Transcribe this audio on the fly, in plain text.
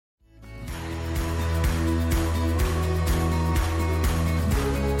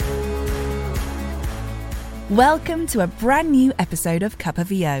Welcome to a brand new episode of Cup of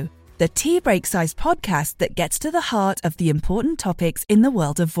VO, the tea break-sized podcast that gets to the heart of the important topics in the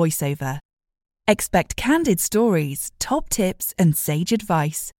world of voiceover. Expect candid stories, top tips, and sage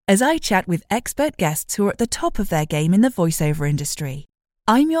advice as I chat with expert guests who are at the top of their game in the voiceover industry.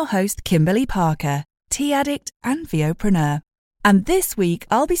 I'm your host, Kimberly Parker, tea addict and VOpreneur. And this week,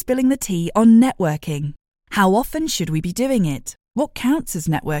 I'll be spilling the tea on networking. How often should we be doing it? What counts as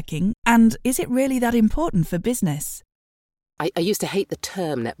networking? And is it really that important for business? I used to hate the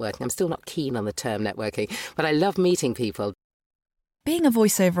term networking. I'm still not keen on the term networking, but I love meeting people. Being a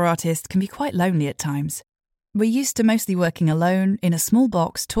voiceover artist can be quite lonely at times. We're used to mostly working alone, in a small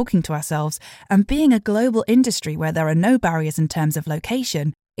box, talking to ourselves, and being a global industry where there are no barriers in terms of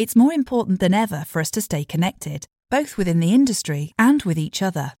location, it's more important than ever for us to stay connected, both within the industry and with each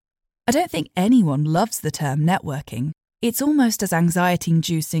other. I don't think anyone loves the term networking. It's almost as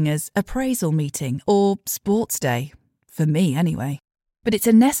anxiety-inducing as appraisal meeting or sports day, for me anyway. But it's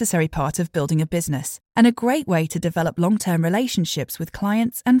a necessary part of building a business and a great way to develop long-term relationships with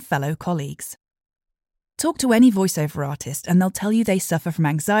clients and fellow colleagues. Talk to any voiceover artist and they'll tell you they suffer from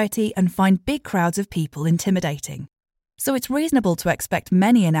anxiety and find big crowds of people intimidating. So it's reasonable to expect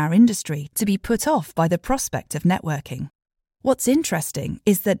many in our industry to be put off by the prospect of networking. What's interesting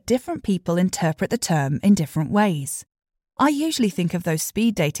is that different people interpret the term in different ways. I usually think of those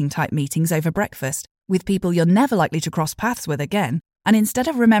speed dating type meetings over breakfast with people you're never likely to cross paths with again, and instead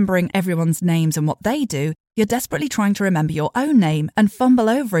of remembering everyone's names and what they do, you're desperately trying to remember your own name and fumble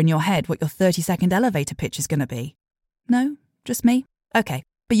over in your head what your 30-second elevator pitch is going to be. No? Just me? Okay.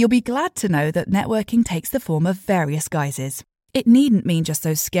 But you'll be glad to know that networking takes the form of various guises. It needn't mean just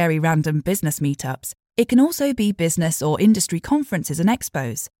those scary random business meetups. It can also be business or industry conferences and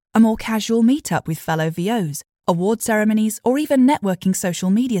expos, a more casual meetup with fellow VOs, award ceremonies, or even networking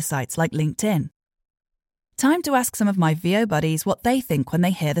social media sites like LinkedIn. Time to ask some of my VO buddies what they think when they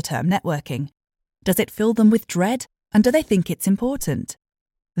hear the term networking. Does it fill them with dread, and do they think it's important?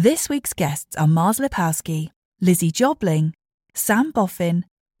 This week's guests are Mars Lipowski, Lizzie Jobling, Sam Boffin,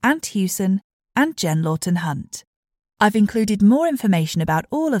 Ant Hewson, and Jen Lawton-Hunt. I've included more information about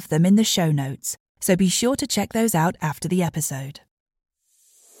all of them in the show notes, so be sure to check those out after the episode.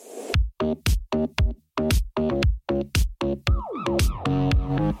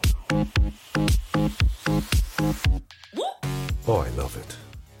 Oh, I love it.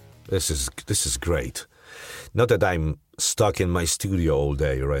 This is great. Not that I'm stuck in my studio all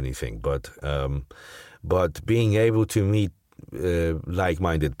day or anything, but being able to meet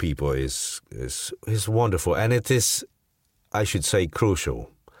like-minded people is wonderful, and it is, I should say,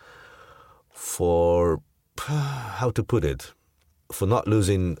 crucial for how to put it, for not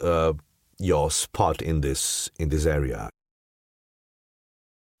losing your spot in this area.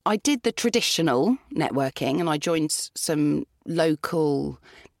 I did the traditional networking and I joined some local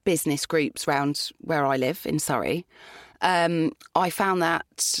business groups around where I live in Surrey. I found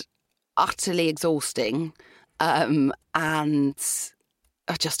that utterly exhausting and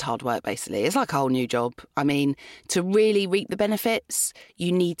just hard work, basically. It's like a whole new job. I mean, to really reap the benefits,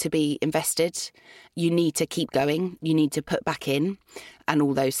 you need to be invested. You need to keep going. You need to put back in and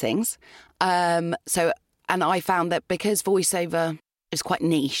all those things. And I found that because voiceover is quite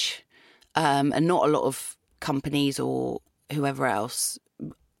niche and not a lot of companies or whoever else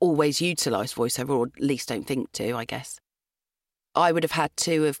always utilise voiceover, or at least don't think to, I guess. I would have had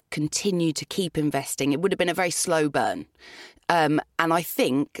to have continued to keep investing. It would have been a very slow burn. And I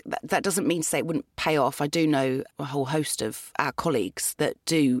think that doesn't mean to say it wouldn't pay off. I do know a whole host of our colleagues that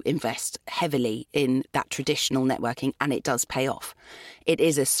do invest heavily in that traditional networking, and it does pay off. It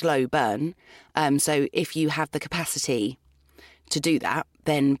is a slow burn. So if you have the capacity to do that,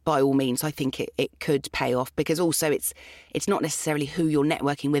 then by all means, I think it could pay off, because also it's not necessarily who you're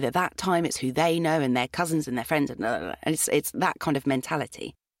networking with at that time. It's who they know and their cousins and their friends. And it's that kind of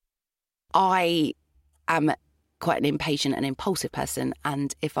mentality. I am quite an impatient and impulsive person.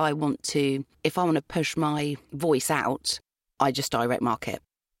 And if I want to push my voice out, I just direct market.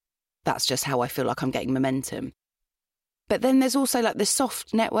 That's just how I feel like I'm getting momentum. But then there's also like the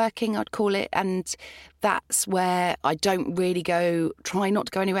soft networking, I'd call it. And that's where I don't really try not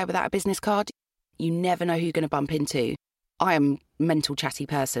to go anywhere without a business card. You never know who you're going to bump into. I am a mental chatty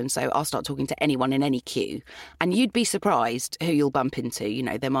person, so I'll start talking to anyone in any queue. And you'd be surprised who you'll bump into. You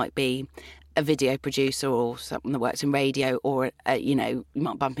know, there might be a video producer or someone that works in radio, or, you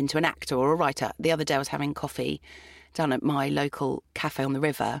might bump into an actor or a writer. The other day I was having coffee down at my local cafe on the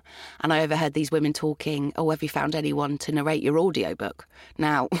river, and I overheard these women talking, have you found anyone to narrate your audiobook?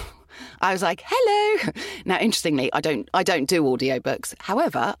 Now, I was like, hello. Now, interestingly, I don't do audiobooks.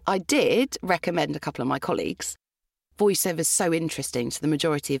 However, I did recommend a couple of my colleagues. Voiceover is so interesting to the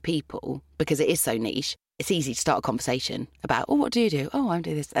majority of people because it is so niche. It's easy to start a conversation about, oh, what do you do? Oh, I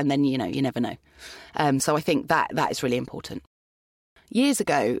do this. And then, you never know. So I think that is really important. Years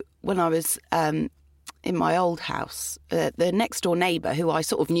ago, when I was in my old house, the next door neighbour, who I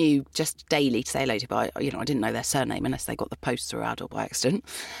sort of knew just daily to say hello to, but I didn't know their surname unless they got the post through ad or by accident.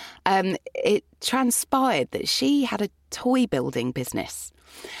 It transpired that she had a toy building business.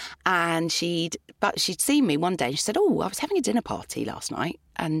 And she'd seen me one day and she said, oh, I was having a dinner party last night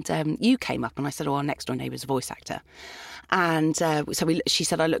and you came up. And I said, oh, our next door neighbour's a voice actor. And she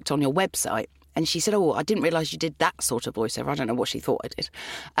said, I looked on your website. And she said, oh, I didn't realise you did that sort of voiceover. I don't know what she thought I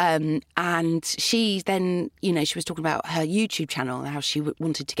did. And she then, she was talking about her YouTube channel and how she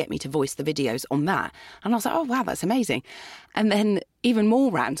wanted to get me to voice the videos on that. And I was like, oh, wow, that's amazing. And then even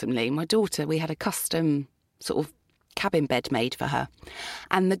more randomly, my daughter, we had a custom sort of cabin bed made for her.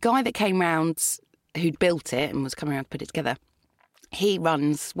 And the guy that came round, who'd built it and was coming around to put it together, he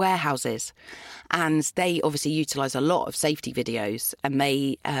runs warehouses. And they obviously utilise a lot of safety videos and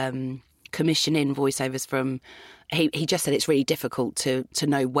they commission in voiceovers from... He just said it's really difficult to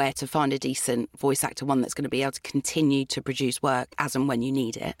know where to find a decent voice actor, one that's going to be able to continue to produce work as and when you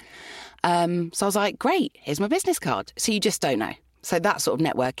need it. So I was like, great, here's my business card. So you just don't know. So that sort of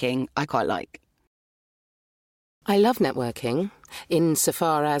networking I quite like. I love networking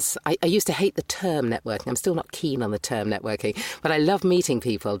insofar as I used to hate the term networking. I'm still not keen on the term networking, but I love meeting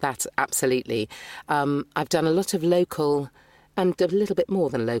people. That's absolutely. I've done a lot of local and a little bit more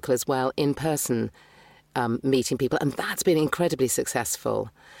than local as well, in-person meeting people. And that's been incredibly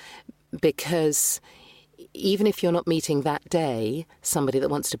successful because even if you're not meeting that day somebody that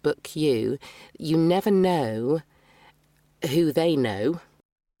wants to book you, you never know who they know.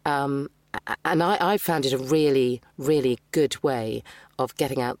 And I found it a really, really good way of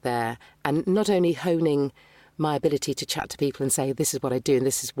getting out there and not only honing my ability to chat to people and say, this is what I do and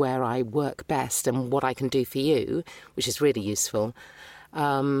this is where I work best and what I can do for you, which is really useful.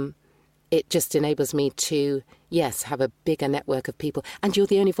 It just enables me to, yes, have a bigger network of people. And you're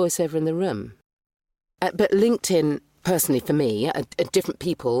the only voiceover in the room. But LinkedIn... Personally, for me, different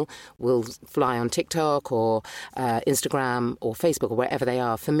people will fly on TikTok or Instagram or Facebook or wherever they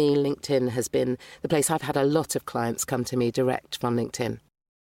are. For me, LinkedIn has been the place. I've had a lot of clients come to me direct from LinkedIn.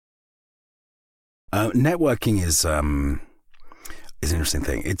 Networking is an interesting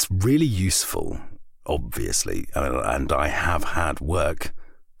thing. It's really useful, obviously, and I have had work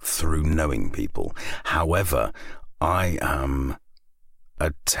through knowing people. However, I am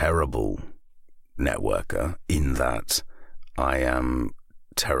a terrible networker in that I am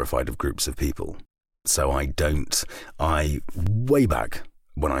terrified of groups of people. So way back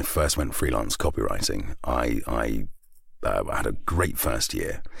when I first went freelance copywriting, I had a great first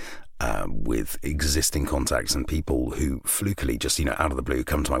year with existing contacts and people who flukily just, out of the blue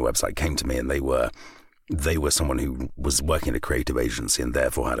come to my website, came to me and they were someone who was working at a creative agency and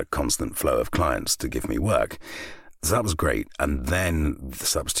therefore had a constant flow of clients to give me work. So that was great. And then,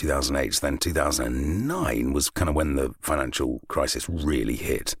 so that was 2008. So then 2009 was kind of when the financial crisis really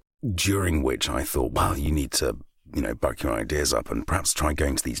hit, during which I thought, well, you need to, buck your ideas up and perhaps try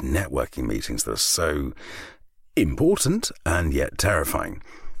going to these networking meetings that are so important and yet terrifying.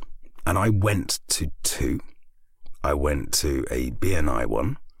 And I went to two. I went to a BNI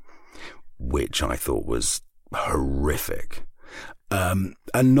one, which I thought was horrific.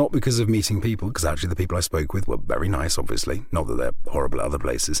 And not because of meeting people, because actually the people I spoke with were very nice, obviously. Not that they're horrible at other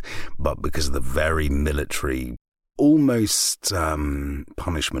places, but because of the very military, almost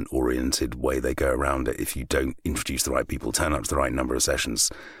punishment-oriented way they go around it. If you don't introduce the right people, turn up to the right number of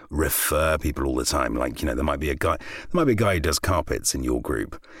sessions, refer people all the time. Like, there might be a guy who does carpets in your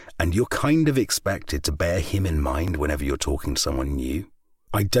group, and you're kind of expected to bear him in mind whenever you're talking to someone new.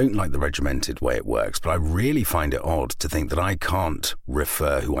 I don't like the regimented way it works, but I really find it odd to think that I can't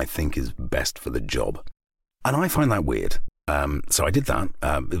refer who I think is best for the job. And I find that weird. So I did that.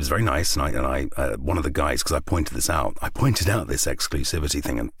 It was very nice. And I one of the guys, because I pointed out this exclusivity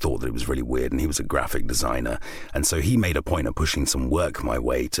thing and thought that it was really weird. And he was a graphic designer. And so he made a point of pushing some work my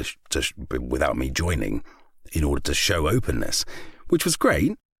way to without me joining in order to show openness, which was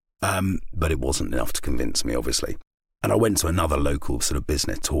great. But it wasn't enough to convince me, obviously. And I went to another local sort of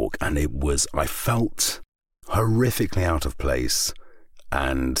business talk, and I felt horrifically out of place.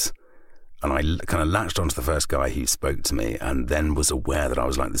 And I kind of latched onto the first guy who spoke to me, and then was aware that I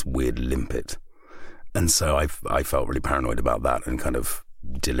was like this weird limpet. And so I felt really paranoid about that and kind of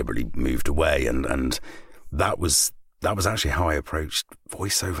deliberately moved away. And that was that was actually how I approached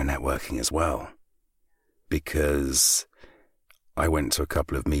voiceover networking as well. Because I went to a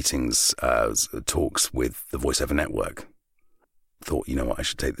couple of meetings, talks with the voiceover network. Thought, you know what, I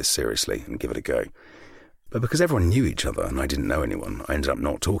should take this seriously and give it a go. But because everyone knew each other and I didn't know anyone, I ended up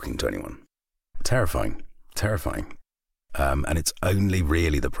not talking to anyone. Terrifying. And it's only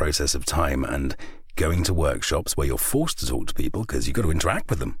really the process of time and going to workshops where you're forced to talk to people because you've got to interact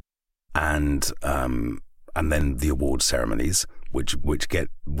with them. And then the award ceremonies, which get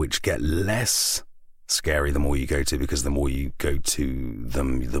less scary the more you go to, because the more you go to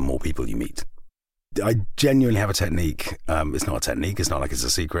them, the more people you meet. I genuinely have a technique. It's not a technique. It's not like it's a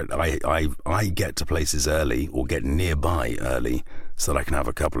secret. I get to places early or get nearby early so that I can have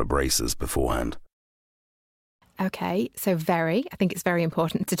a couple of braces beforehand. Okay, so I think it's very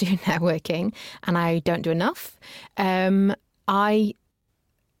important to do networking, and I don't do enough. I've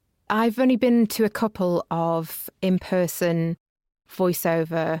only been to a couple of in-person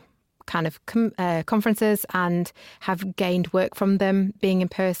voiceover kind of conferences and have gained work from them being in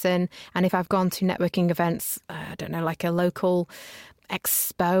person. And if I've gone to networking events, I don't know, like a local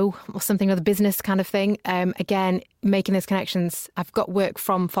expo or something, or the business kind of thing, again, making those connections, I've got work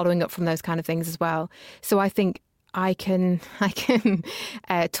from following up from those kind of things as well. So I think I can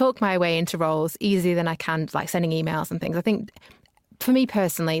talk my way into roles easier than I can like sending emails and things. I think for me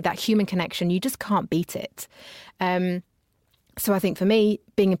personally, that human connection, you just can't beat it. So I think for me,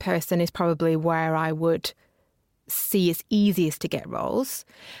 being in person is probably where I would see it's easiest to get roles.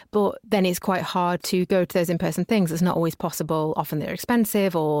 But then it's quite hard to go to those in-person things. It's not always possible. Often they're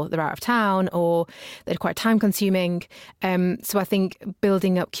expensive, or they're out of town, or they're quite time-consuming. So I think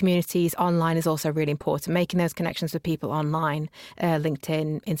building up communities online is also really important. Making those connections with people online,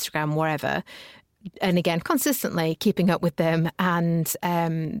 LinkedIn, Instagram, wherever. And again, consistently keeping up with them. And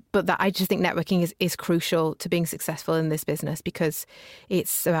but that I just think networking is crucial to being successful in this business, because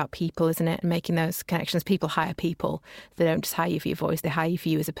it's about people, isn't it? And making those connections. People hire people. They don't just hire you for your voice, they hire you for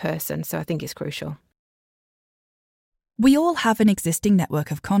you as a person. So I think it's crucial. We all have an existing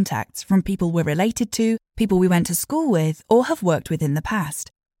network of contacts, from people we're related to, people we went to school with or have worked with in the past,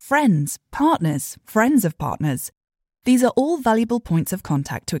 friends, partners, friends of partners. These are all valuable points of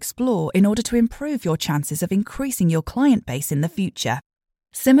contact to explore in order to improve your chances of increasing your client base in the future.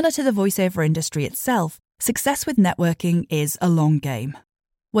 Similar to the voiceover industry itself, success with networking is a long game.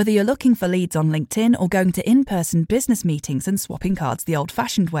 Whether you're looking for leads on LinkedIn or going to in-person business meetings and swapping cards the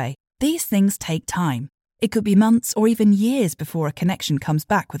old-fashioned way, these things take time. It could be months or even years before a connection comes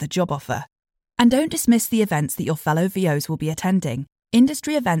back with a job offer. And don't dismiss the events that your fellow VOs will be attending.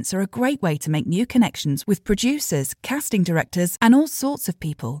 Industry events are a great way to make new connections with producers, casting directors, and all sorts of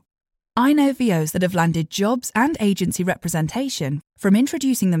people. I know VOs that have landed jobs and agency representation from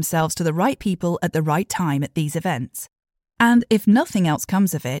introducing themselves to the right people at the right time at these events. And if nothing else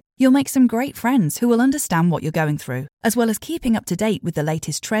comes of it, you'll make some great friends who will understand what you're going through, as well as keeping up to date with the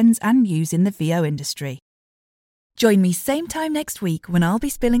latest trends and news in the VO industry. Join me same time next week when I'll be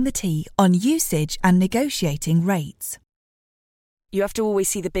spilling the tea on usage and negotiating rates. You have to always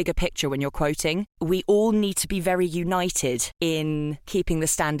see the bigger picture when you're quoting. We all need to be very united in keeping the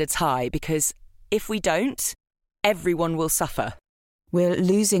standards high, because if we don't, everyone will suffer. We're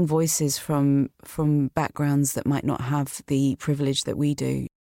losing voices from backgrounds that might not have the privilege that we do.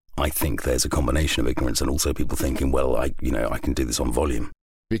 I think there's a combination of ignorance and also people thinking, well, I can do this on volume.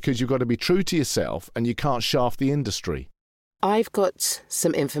 Because you've got to be true to yourself and you can't shaft the industry. I've got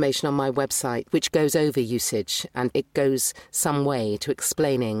some information on my website which goes over usage, and it goes some way to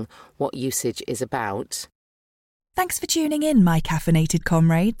explaining what usage is about. Thanks for tuning in, my caffeinated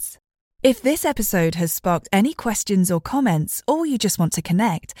comrades. If this episode has sparked any questions or comments, or you just want to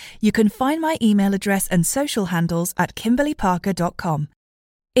connect, you can find my email address and social handles at kimberlyparker.com.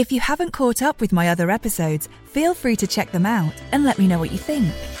 If you haven't caught up with my other episodes, feel free to check them out and let me know what you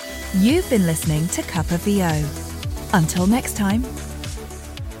think. You've been listening to Cuppa VO. Until next time.